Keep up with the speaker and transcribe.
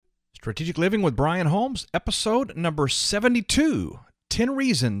Strategic Living with Brian Holmes, episode number 72, 10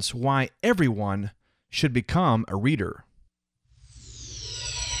 Reasons Why Everyone Should Become a Reader.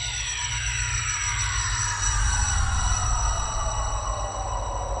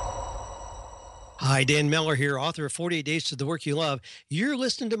 Hi, Dan Miller here, author of 48 Days to the Work You Love. You're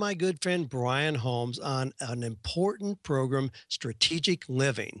listening to my good friend Brian Holmes on an important program, Strategic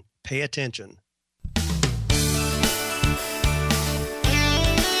Living. Pay attention.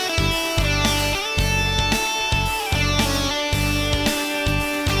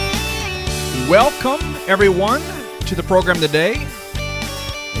 Welcome, everyone, to the program today.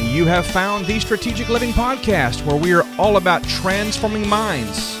 You have found the Strategic Living Podcast, where we are all about transforming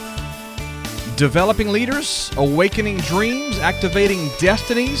minds, developing leaders, awakening dreams, activating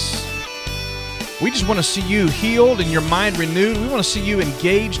destinies. We just want to see you healed and your mind renewed. We want to see you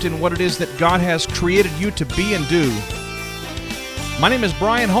engaged in what it is that God has created you to be and do. My name is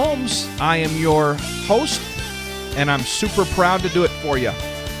Brian Holmes. I am your host, and I'm super proud to do it for you.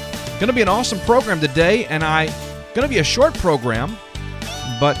 Going to be an awesome program today, and going to be a short program,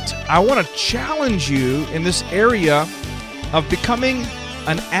 but I want to challenge you in this area of becoming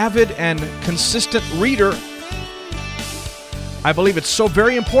an avid and consistent reader. I believe it's so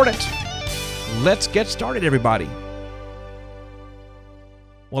very important. Let's get started, everybody.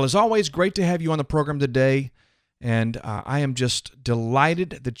 Well, as always, great to have you on the program today, and I am just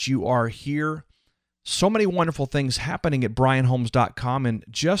delighted that you are here. So many wonderful things happening at brianholmes.com, and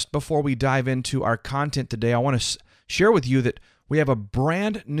just before we dive into our content today, I want to share with you that we have a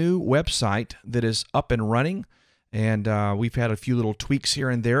brand new website that is up and running, and we've had a few little tweaks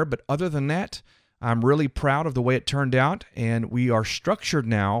here and there, but other than that, I'm really proud of the way it turned out, and we are structured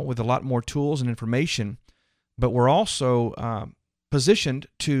now with a lot more tools and information, but we're also positioned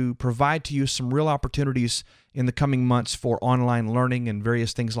to provide to you some real opportunities in the coming months for online learning and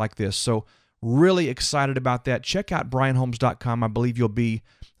various things like this. So really excited about that. Check out brianholmes.com. I believe you'll be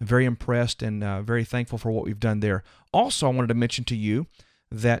very impressed and very thankful for what we've done there. Also, I wanted to mention to you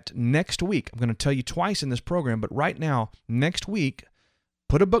that next week, I'm going to tell you twice in this program, but right now, next week,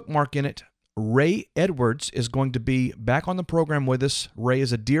 put a bookmark in it. Ray Edwards is going to be back on the program with us. Ray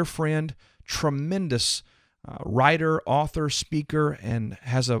is a dear friend, tremendous writer, author, speaker, and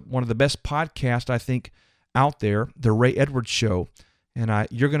has one of the best podcasts, I think, out there, The Ray Edwards Show. And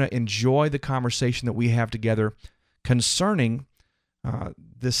you're going to enjoy the conversation that we have together concerning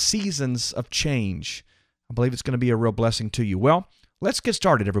the seasons of change. I believe it's going to be a real blessing to you. Well, let's get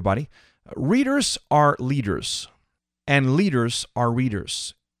started, everybody. Readers are leaders, and leaders are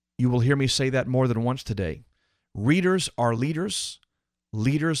readers. You will hear me say that more than once today. Readers are leaders,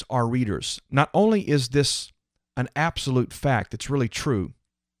 leaders are readers. Not only is this an absolute fact, it's really true,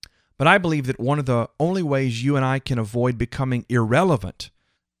 but I believe that one of the only ways you and I can avoid becoming irrelevant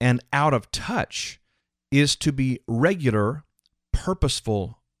and out of touch is to be regular,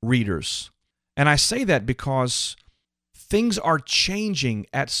 purposeful readers. And I say that because things are changing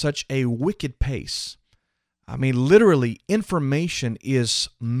at such a wicked pace. I mean, literally, information is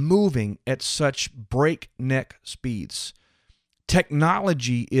moving at such breakneck speeds.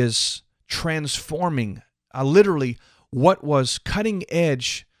 Technology is transforming. Literally, what was cutting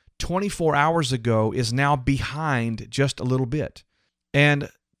edge 24 hours ago is now behind just a little bit. And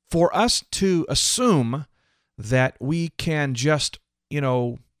for us to assume that we can just,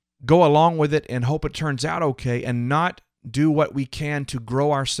 go along with it and hope it turns out okay and not do what we can to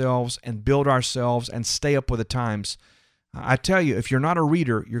grow ourselves and build ourselves and stay up with the times, I tell you, if you're not a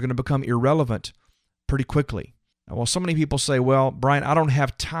reader, you're going to become irrelevant pretty quickly. Well, so many people say, well, Brian, I don't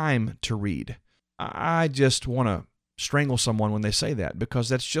have time to read. I just want to strangle someone when they say that, because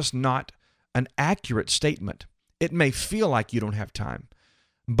that's just not an accurate statement. It may feel like you don't have time,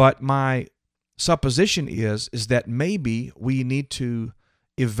 but my supposition is that maybe we need to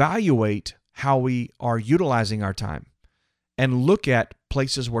evaluate how we are utilizing our time and look at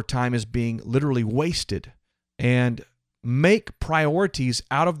places where time is being literally wasted and make priorities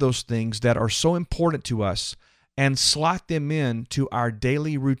out of those things that are so important to us and slot them into our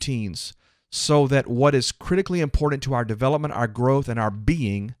daily routines, so that what is critically important to our development, our growth, and our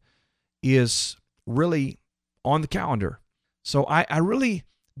being is really on the calendar. So I really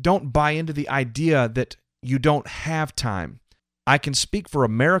don't buy into the idea that you don't have time. I can speak for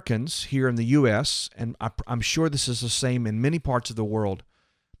Americans here in the U.S., and I'm sure this is the same in many parts of the world,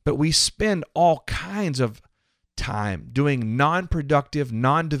 but we spend all kinds of time doing non-productive,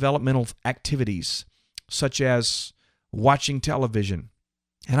 non-developmental activities, such as watching television.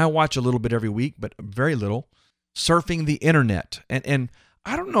 And I watch a little bit every week, but very little. Surfing the internet. And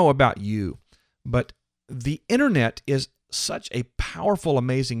I don't know about you, but the internet is such a powerful,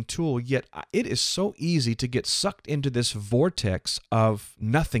 amazing tool, yet it is so easy to get sucked into this vortex of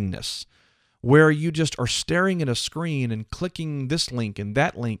nothingness where you just are staring at a screen and clicking this link and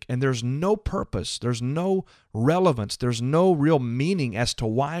that link, and there's no purpose, there's no relevance, there's no real meaning as to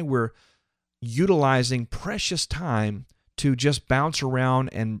why we're utilizing precious time to just bounce around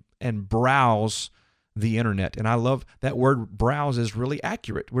and browse the internet. And I love that word browse is really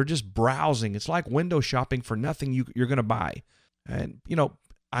accurate. We're just browsing. It's like window shopping for nothing you're going to buy. And,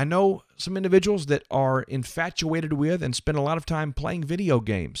 I know some individuals that are infatuated with and spend a lot of time playing video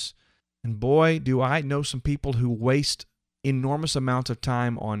games. And boy, do I know some people who waste enormous amounts of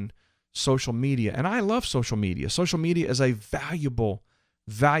time on social media. And I love social media. Social media is a valuable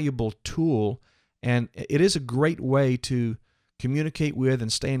tool, and it is a great way to communicate with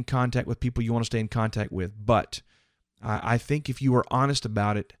and stay in contact with people you want to stay in contact with. But I think if you were honest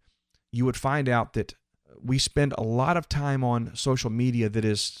about it, you would find out that we spend a lot of time on social media that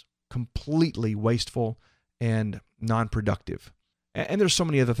is completely wasteful and non-productive. And there's so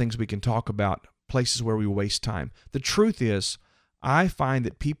many other things we can talk about, places where we waste time. The truth is, I find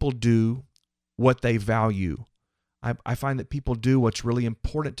that people do what they value. I find that people do what's really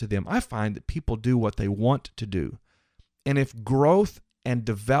important to them. I find that people do what they want to do. And if growth and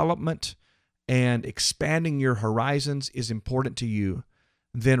development and expanding your horizons is important to you,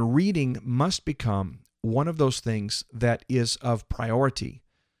 then reading must become one of those things that is of priority,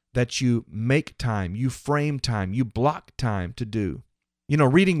 that you make time, you frame time, you block time to do.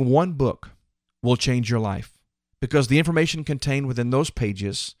 Reading one book will change your life because the information contained within those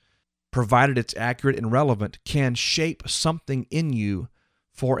pages, provided it's accurate and relevant, can shape something in you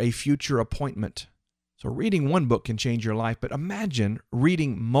for a future appointment. So reading one book can change your life, but imagine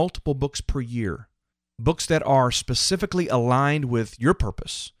reading multiple books per year, books that are specifically aligned with your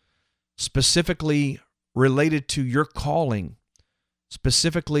purpose, specifically related to your calling,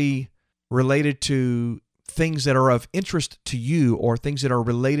 specifically related to things that are of interest to you or things that are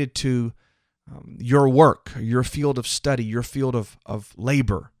related to your work, your field of study, your field of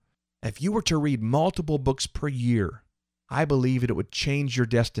labor. If you were to read multiple books per year, I believe it would change your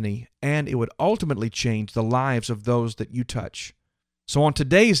destiny, and it would ultimately change the lives of those that you touch. So on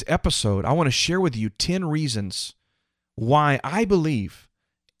today's episode, I want to share with you 10 reasons why I believe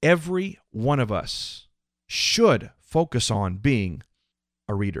every one of us should focus on being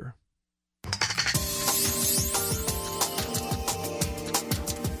a reader.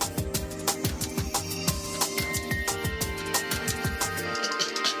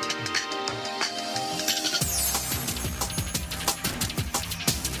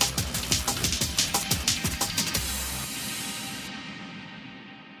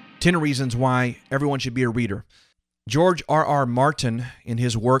 Ten reasons why everyone should be a reader. George R.R. Martin, in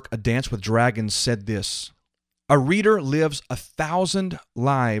his work A Dance with Dragons, said this: "A reader lives 1,000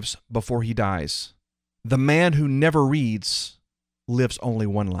 lives before he dies. The man who never reads lives only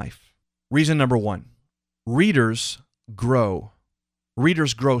one life." Reason number one, readers grow.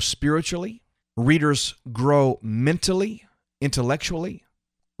 Readers grow spiritually. Readers grow mentally, intellectually.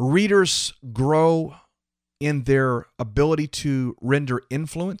 Readers grow in their ability to render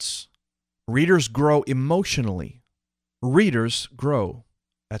influence. Readers grow emotionally. Readers grow.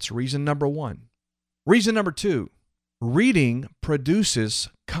 That's reason number one. Reason number two, reading produces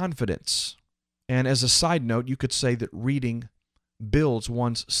confidence. And as a side note, you could say that reading builds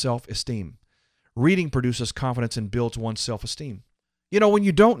one's self-esteem. Reading produces confidence and builds one's self-esteem. When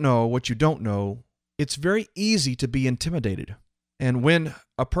you don't know what you don't know, it's very easy to be intimidated. And when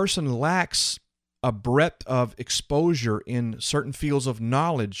a person lacks a breadth of exposure in certain fields of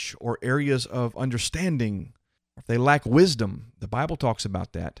knowledge or areas of understanding, if they lack wisdom, the Bible talks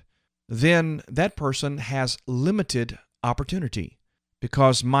about that, then that person has limited opportunity,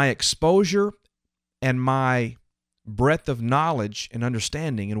 because my exposure and my breadth of knowledge and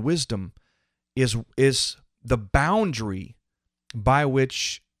understanding and wisdom is the boundary by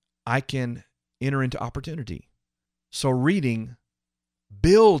which I can enter into opportunity. So reading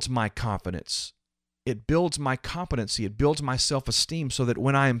builds my confidence. It builds my competency. It builds my self-esteem so that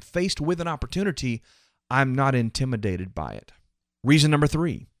when I am faced with an opportunity, I'm not intimidated by it. Reason number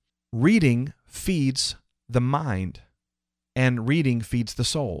three, reading feeds the mind and reading feeds the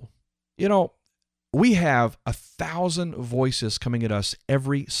soul. We have 1,000 voices coming at us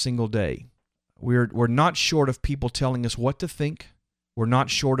every single day. We're not short of people telling us what to think. We're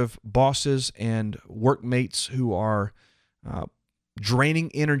not short of bosses and workmates who are draining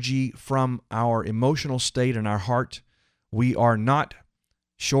energy from our emotional state and our heart. We are not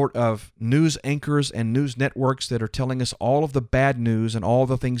short of news anchors and news networks that are telling us all of the bad news and all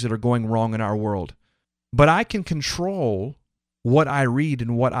the things that are going wrong in our world. but I can control what I read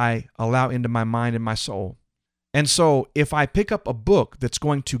and what I allow into my mind and my soul. And so if I pick up a book that's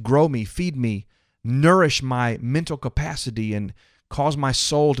going to grow me, feed me, nourish my mental capacity, and cause my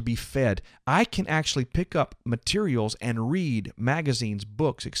soul to be fed, I can actually pick up materials and read magazines,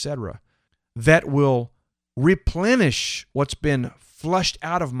 books, etc., that will replenish what's been flushed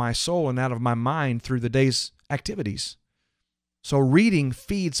out of my soul and out of my mind through the day's activities. So reading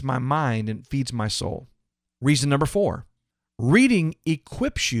feeds my mind and feeds my soul. Reason number 4, reading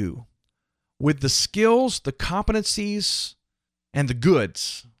equips you with the skills, the competencies, and the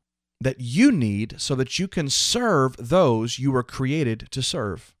goods that you need so that you can serve those you were created to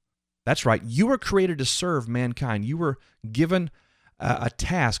serve. That's right. You were created to serve mankind. You were given a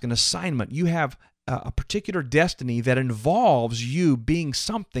task, an assignment. You have a particular destiny that involves you being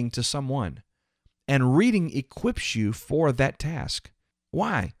something to someone. And reading equips you for that task.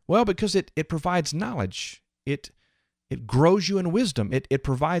 Why? Well, because it provides knowledge. It grows you in wisdom. It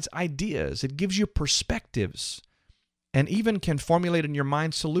provides ideas. It gives you perspectives. And even can formulate in your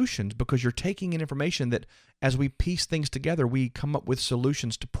mind solutions, because you're taking in information that as we piece things together, we come up with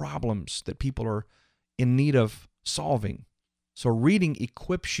solutions to problems that people are in need of solving. So reading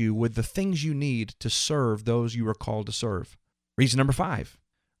equips you with the things you need to serve those you are called to serve. Reason number 5,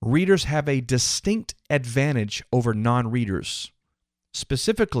 readers have a distinct advantage over non-readers,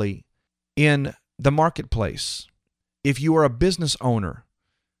 specifically in the marketplace. If you are a business owner,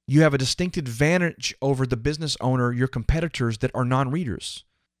 you have a distinct advantage over the business owner, your competitors that are non-readers.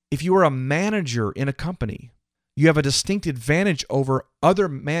 If you are a manager in a company, you have a distinct advantage over other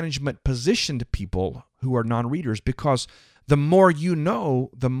management positioned people who are non-readers, because the more you know,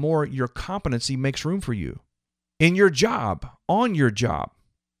 the more your competency makes room for you. In your job, on your job,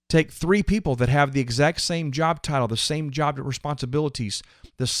 take 3 people that have the exact same job title, the same job responsibilities,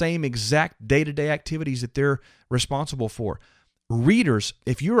 the same exact day-to-day activities that they're responsible for. Readers,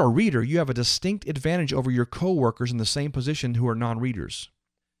 if you're a reader, you have a distinct advantage over your coworkers in the same position who are non-readers.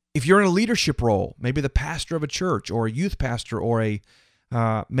 If you're in a leadership role, maybe the pastor of a church or a youth pastor or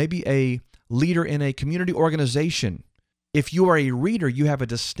maybe a leader in a community organization, if you are a reader, you have a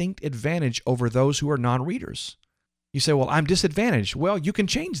distinct advantage over those who are non-readers. You say, well, I'm disadvantaged. Well, you can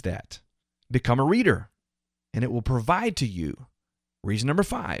change that. Become a reader, and it will provide to you, reason number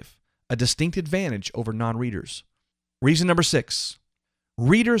 5, a distinct advantage over non-readers. Reason number 6,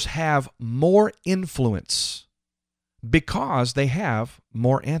 readers have more influence because they have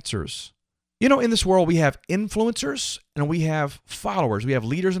more answers. You know, in this world, we have influencers and we have followers. We have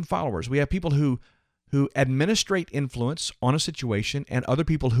leaders and followers. We have people who administrate influence on a situation and other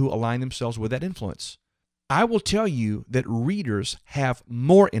people who align themselves with that influence. I will tell you that readers have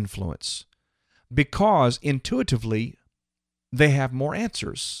more influence because intuitively they have more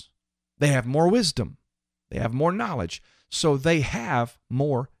answers. They have more wisdom. They have more knowledge, so they have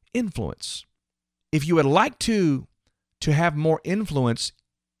more influence. If you would like to have more influence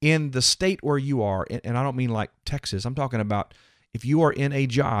in the state where you are, and I don't mean like Texas, I'm talking about if you are in a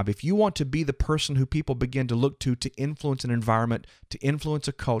job, if you want to be the person who people begin to look to influence an environment, to influence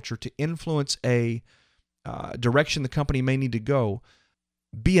a culture, to influence a direction the company may need to go,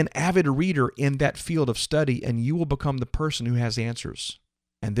 be an avid reader in that field of study, and you will become the person who has answers,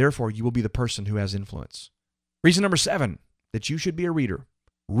 and therefore you will be the person who has influence. Reason number 7, that you should be a reader.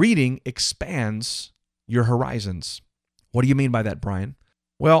 Reading expands your horizons. What do you mean by that, Brian?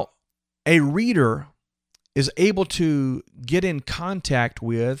 Well, a reader is able to get in contact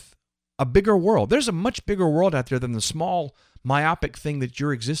with a bigger world. There's a much bigger world out there than the small, myopic thing that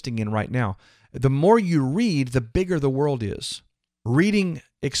you're existing in right now. The more you read, the bigger the world is. Reading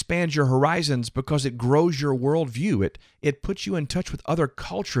expands your horizons because it grows your worldview. It puts you in touch with other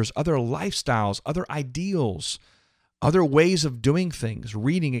cultures, other lifestyles, other ideals, other ways of doing things.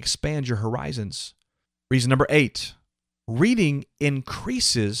 Reading expands your horizons. Reason number 8, reading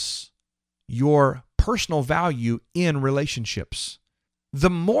increases your personal value in relationships.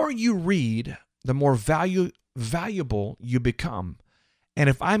 The more you read, the more valuable you become. And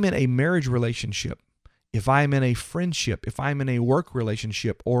if I'm in a marriage relationship, if I'm in a friendship, if I'm in a work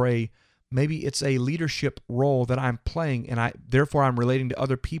relationship, or maybe it's a leadership role that I'm playing, and therefore I'm relating to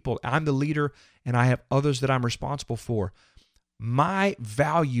other people, I'm the leader and I have others that I'm responsible for, my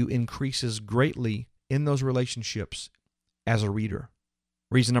value increases greatly in those relationships as a reader.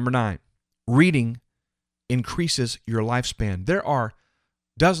 Reason number 9, reading increases your lifespan. There are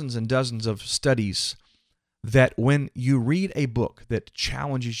dozens and dozens of studies that when you read a book that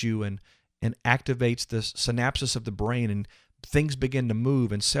challenges you and activates the synapses of the brain and things begin to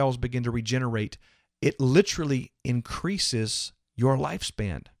move and cells begin to regenerate, it literally increases your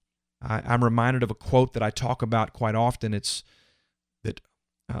lifespan. I'm reminded of a quote that I talk about quite often. It's that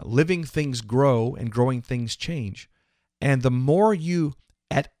living things grow and growing things change. And the more you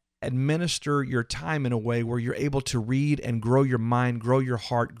administer your time in a way where you're able to read and grow your mind, grow your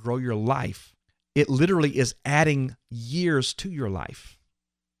heart, grow your life, it literally is adding years to your life.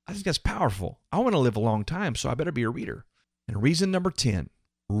 I think that's powerful. I want to live a long time, so I better be a reader. And reason number 10,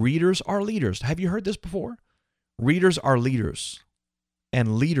 readers are leaders. Have you heard this before? Readers are leaders,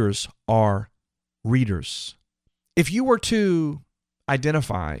 and leaders are readers. If you were to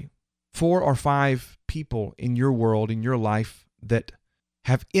identify 4 or 5 people in your world, in your life, that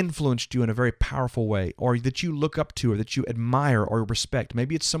have influenced you in a very powerful way, or that you look up to, or that you admire or respect.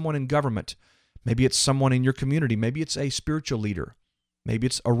 Maybe it's someone in government. Maybe it's someone in your community. Maybe it's a spiritual leader. Maybe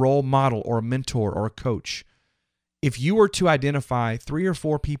it's a role model or a mentor or a coach. If you were to identify 3 or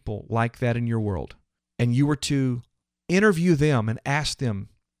 4 people like that in your world, and you were to interview them and ask them,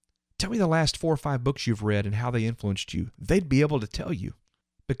 tell me the last 4 or 5 books you've read and how they influenced you, they'd be able to tell you.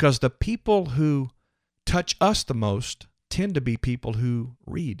 Because the people who touch us the most tend to be people who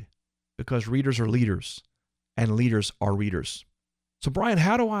read, because readers are leaders and leaders are readers. So Brian,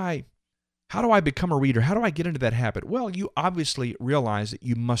 how do I become a reader? How do I get into that habit? Well, you obviously realize that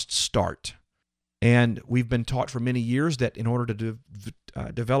you must start. And we've been taught for many years that in order to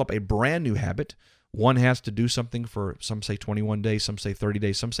develop a brand new habit, one has to do something for, some say 21 days, some say 30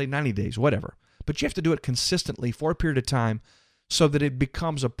 days, some say 90 days, whatever. But you have to do it consistently for a period of time so that it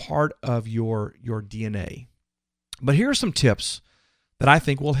becomes a part of your DNA. But here are some tips that I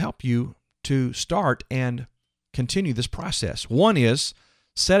think will help you to start and continue this process. One is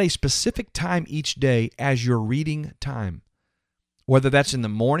set a specific time each day as your reading time. Whether that's in the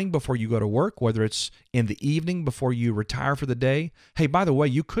morning before you go to work, whether it's in the evening before you retire for the day. Hey, by the way,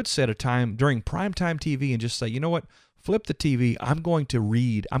 you could set a time during primetime TV and just say, you know what, flip the TV. I'm going to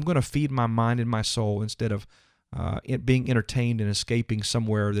read. I'm going to feed my mind and my soul instead of it being entertained and escaping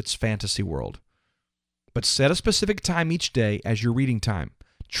somewhere that's fantasy world. But set a specific time each day as your reading time.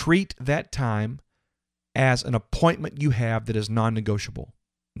 Treat that time as an appointment you have that is non-negotiable.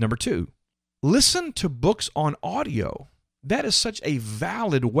 Number 2, listen to books on audio. That is such a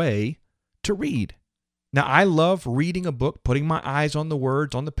valid way to read. Now, I love reading a book, putting my eyes on the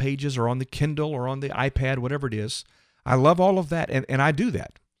words, on the pages, or on the Kindle, or on the iPad, whatever it is. I love all of that, and I do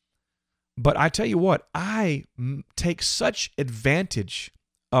that. But I tell you what, I take such advantage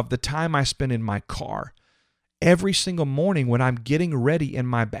of the time I spend in my car. Every single morning when I'm getting ready in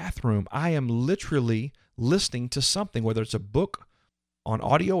my bathroom, I am literally listening to something, whether it's a book on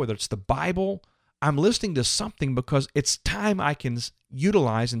audio, whether it's the Bible. I'm listening to something because it's time I can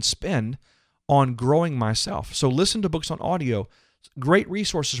utilize and spend on growing myself. So listen to books on audio. Great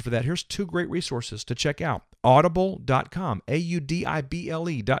resources for that. Here's 2 great resources to check out. Audible.com,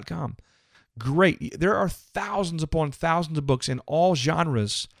 audible.com. Great. There are thousands upon thousands of books in all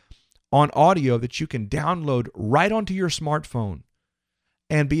genres on audio that you can download right onto your smartphone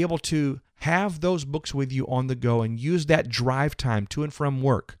and be able to have those books with you on the go and use that drive time to and from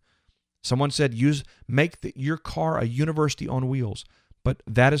work. Someone said make your car a university on wheels, but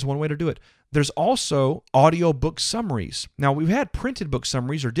that is one way to do it. There's also audio book summaries. Now, we've had printed book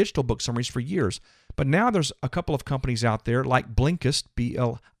summaries or digital book summaries for years, but now there's a couple of companies out there like Blinkist,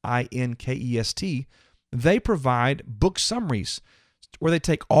 Blinkest. They provide book summaries where they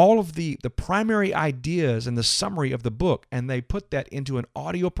take all of the primary ideas and the summary of the book and they put that into an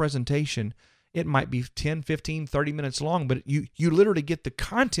audio presentation. It might be 10, 15, 30 minutes long, but you literally get the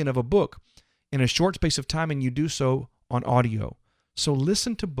content of a book in a short space of time, and you do so on audio. So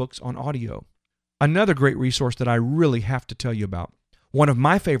listen to books on audio. Another great resource that I really have to tell you about, one of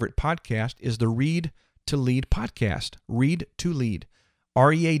my favorite podcasts is the Read to Lead podcast. Read to Lead,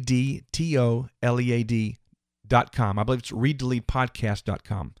 ReadToLead.com. I believe it's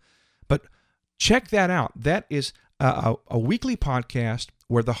readtoleadpodcast.com. But check that out. That is a weekly podcast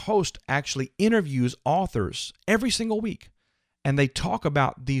where the host actually interviews authors every single week, and they talk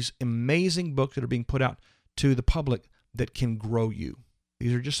about these amazing books that are being put out to the public that can grow you.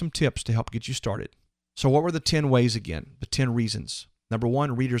 These are just some tips to help get you started. So what were the 10 ways again? The 10 reasons. Number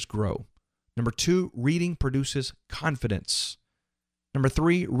 1, readers grow. Number 2, reading produces confidence. Number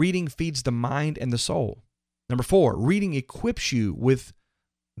 3, reading feeds the mind and the soul. Number 4, reading equips you with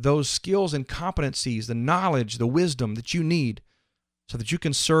those skills and competencies, the knowledge, the wisdom that you need so that you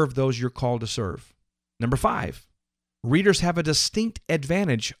can serve those you're called to serve. Number 5, readers have a distinct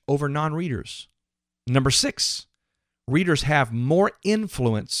advantage over non-readers. Number 6, readers have more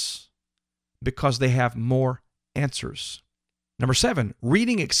influence because they have more answers. Number 7,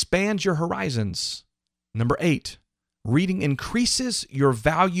 reading expands your horizons. Number 8, Reading increases your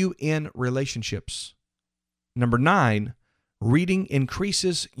value in relationships. Number 9, reading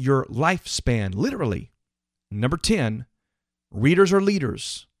increases your lifespan, literally. Number 10, readers are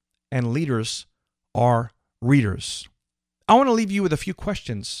leaders, and leaders are readers. I want to leave you with a few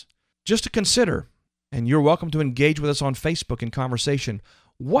questions just to consider, and you're welcome to engage with us on Facebook in conversation.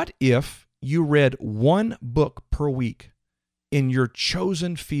 What if you read one book per week in your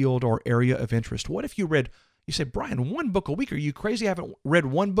chosen field or area of interest? What if you say, Brian, one book a week? Are you crazy? I haven't read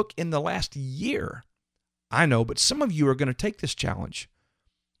one book in the last year. I know, but some of you are going to take this challenge.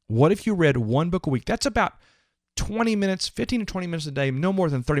 What if you read one book a week? That's about 20 minutes, 15 to 20 minutes a day, no more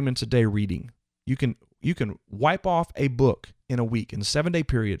than 30 minutes a day reading. You can wipe off a book in a week, in a 7-day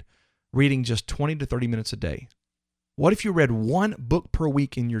period, reading just 20 to 30 minutes a day. What if you read one book per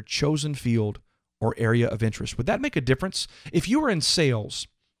week in your chosen field or area of interest? Would that make a difference? If you were in sales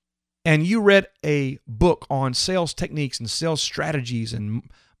and you read a book on sales techniques and sales strategies and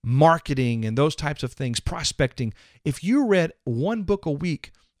marketing and those types of things, prospecting, if you read one book a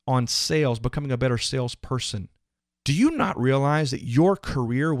week on sales, becoming a better salesperson, do you not realize that your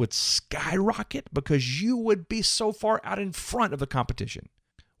career would skyrocket because you would be so far out in front of the competition?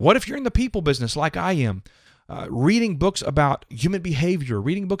 What if you're in the people business like I am, reading books about human behavior,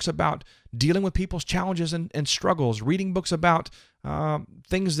 reading books about dealing with people's challenges and struggles, reading books about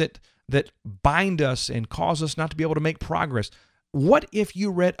things that bind us and cause us not to be able to make progress? What if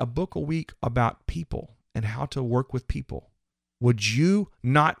you read a book a week about people and how to work with people? Would you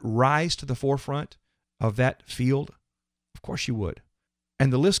not rise to the forefront of that field? Of course you would.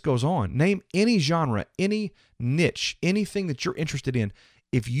 And the list goes on. Name any genre, any niche, anything that you're interested in.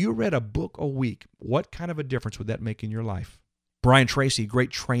 If you read a book a week, what kind of a difference would that make in your life? Brian Tracy, great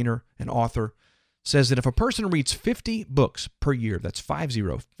trainer and author, says that if a person reads 50 books per year, that's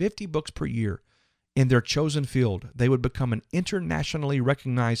 50 books per year in their chosen field, they would become an internationally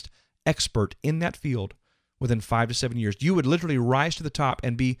recognized expert in that field within 5 to 7 years. You would literally rise to the top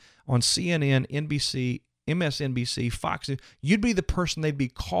and be on CNN, NBC, MSNBC, Fox. You'd be the person they'd be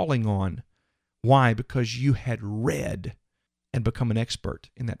calling on. Why? Because you had read and become an expert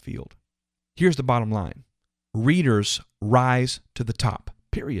in that field. Here's the bottom line. Readers rise to the top,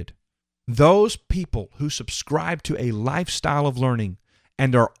 period. Those people who subscribe to a lifestyle of learning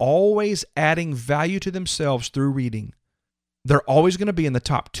and are always adding value to themselves through reading, they're always going to be in the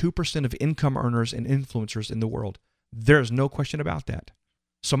top 2% of income earners and influencers in the world. There's no question about that.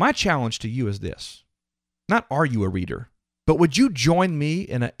 So my challenge to you is this. Not are you a reader, but would you join me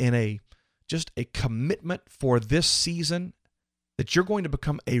in a commitment for this season that you're going to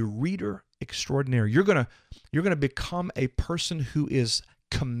become a reader extraordinaire? You're going to become a person who is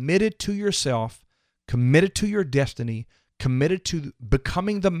committed to yourself, committed to your destiny, committed to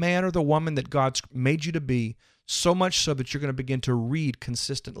becoming the man or the woman that God's made you to be, so much so that you're going to begin to read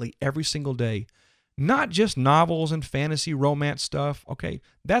consistently every single day. Not just novels and fantasy romance stuff. Okay,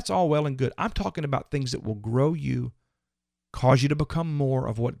 that's all well and good. I'm talking about things that will grow you, cause you to become more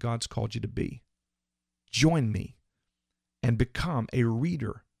of what God's called you to be. Join me and become a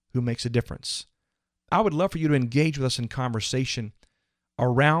reader who makes a difference. I would love for you to engage with us in conversation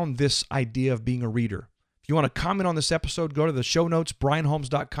around this idea of being a reader. If you want to comment on this episode, go to the show notes,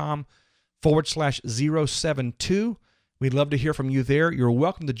 brianholmes.com/072. We'd love to hear from you there. You're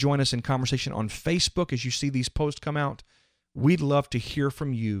welcome to join us in conversation on Facebook as you see these posts come out. We'd love to hear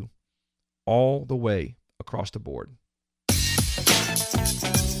from you all the way across the board.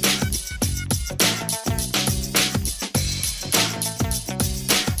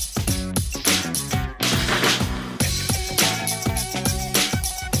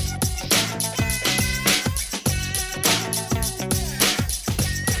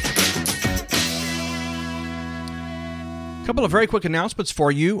 A couple of very quick announcements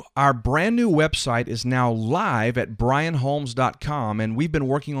for you. Our brand new website is now live at brianholmes.com, and we've been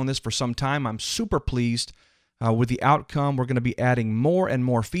working on this for some time. I'm super pleased with the outcome. We're going to be adding more and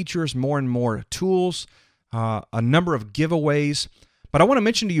more features, more and more tools, a number of giveaways. But I want to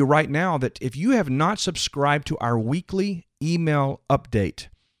mention to you right now that if you have not subscribed to our weekly email update,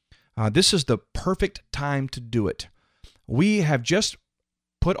 this is the perfect time to do it. We have just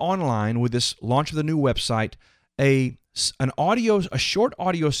put online with this launch of the new website a short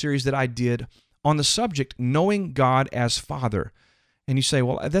audio series that I did on the subject, knowing God as Father. And you say,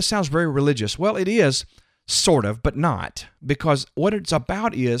 well, that sounds very religious. Well, it is, sort of, but not. Because what it's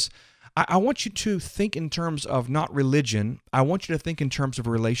about is, I want you to think in terms of not religion. I want you to think in terms of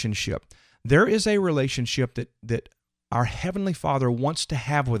a relationship. There is a relationship that our Heavenly Father wants to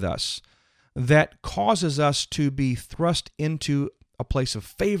have with us that causes us to be thrust into a place of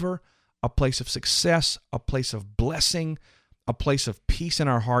favor, a place of success, a place of blessing, a place of peace in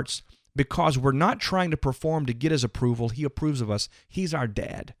our hearts, because we're not trying to perform to get His approval. He approves of us. He's our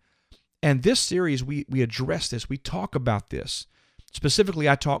dad. And this series, we address this. We talk about this. Specifically,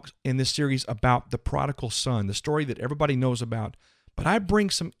 I talk in this series about the prodigal son, the story that everybody knows about. But I bring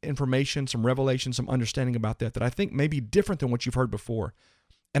some information, some revelation, some understanding about that I think may be different than what you've heard before.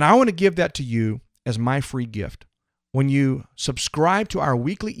 And I want to give that to you as my free gift. When you subscribe to our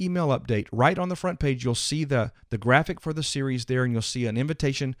weekly email update, right on the front page, you'll see the graphic for the series there, and you'll see an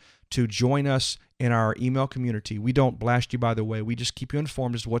invitation to join us in our email community. We don't blast you, by the way. We just keep you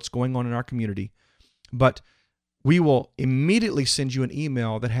informed as to what's going on in our community. But we will immediately send you an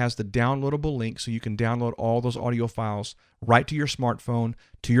email that has the downloadable link so you can download all those audio files right to your smartphone,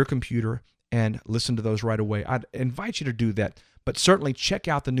 to your computer, and listen to those right away. I'd invite you to do that. But certainly check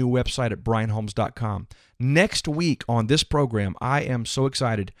out the new website at brianholmes.com. Next week on this program, I am so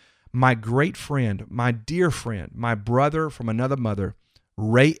excited. My great friend, my dear friend, my brother from another mother,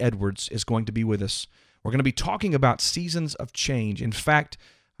 Ray Edwards, is going to be with us. We're going to be talking about seasons of change. In fact,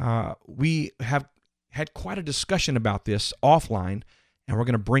 we have had quite a discussion about this offline, and we're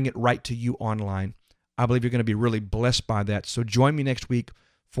going to bring it right to you online. I believe you're going to be really blessed by that. So join me next week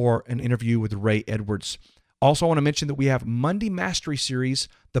for an interview with Ray Edwards. Also, I want to mention that we have Monday Mastery Series,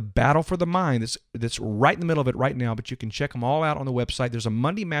 The Battle for the Mind. That's right in the middle of it right now, but you can check them all out on the website. There's a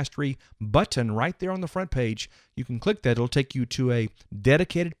Monday Mastery button right there on the front page. You can click that. It'll take you to a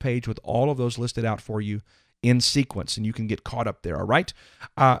dedicated page with all of those listed out for you in sequence, and you can get caught up there, all right?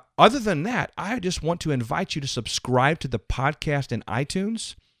 Other than that, I just want to invite you to subscribe to the podcast in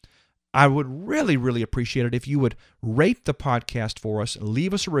iTunes. I would really, really appreciate it if you would rate the podcast for us,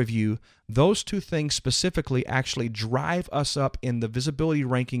 leave us a review. Those two things specifically actually drive us up in the visibility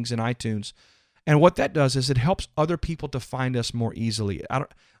rankings in iTunes. And what that does is it helps other people to find us more easily.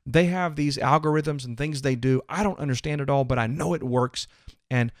 They have these algorithms and things they do. I don't understand it all, but I know it works.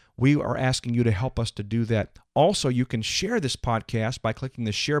 And we are asking you to help us to do that. Also, you can share this podcast by clicking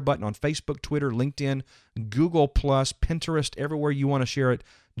the share button on Facebook, Twitter, LinkedIn, Google+, Pinterest, everywhere you want to share it.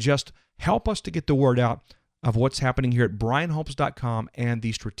 Just help us to get the word out of what's happening here at brianholmes.com and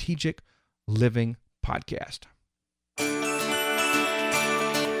the Strategic Living Podcast.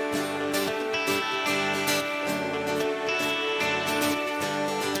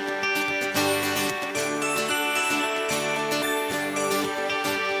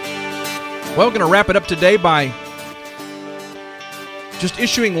 Well, we're going to wrap it up today by just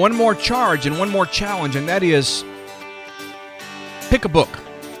issuing one more charge and one more challenge, and that is pick a book.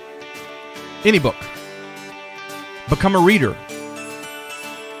 Any book. Become a reader.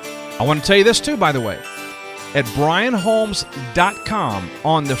 I want to tell you this too, by the way. At brianholmes.com,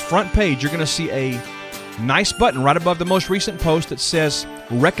 on the front page, you're going to see a nice button right above the most recent post that says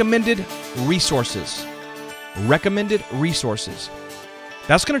Recommended Resources. Recommended Resources.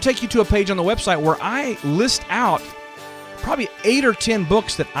 That's going to take you to a page on the website where I list out probably 8 or 10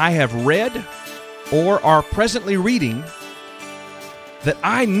 books that I have read or are presently reading that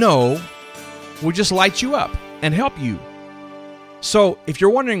I know will just light you up and help you. So if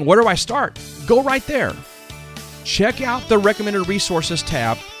you're wondering, where do I start? Go right there. Check out the Recommended Resources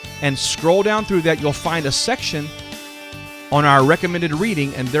tab and scroll down through that. You'll find a section on our recommended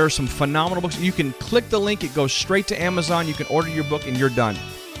reading, and there are some phenomenal books. You can click the link. It goes straight to Amazon. You can order your book, and you're done.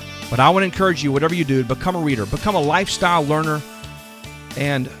 But I want to encourage you, whatever you do, become a reader. Become a lifestyle learner,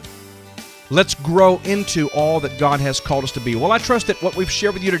 and let's grow into all that God has called us to be. Well, I trust that what we've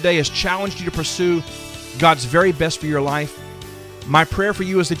shared with you today has challenged you to pursue God's very best for your life. My prayer for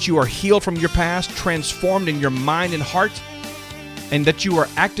you is that you are healed from your past, transformed in your mind and heart, and that you are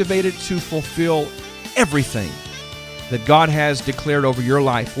activated to fulfill everything that God has declared over your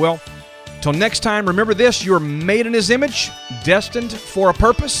life. Well, till next time, remember this: you are made in His image, destined for a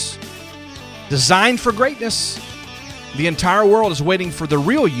purpose, designed for greatness. The entire world is waiting for the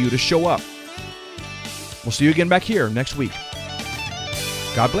real you to show up. We'll see you again back here next week.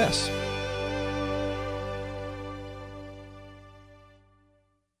 God bless.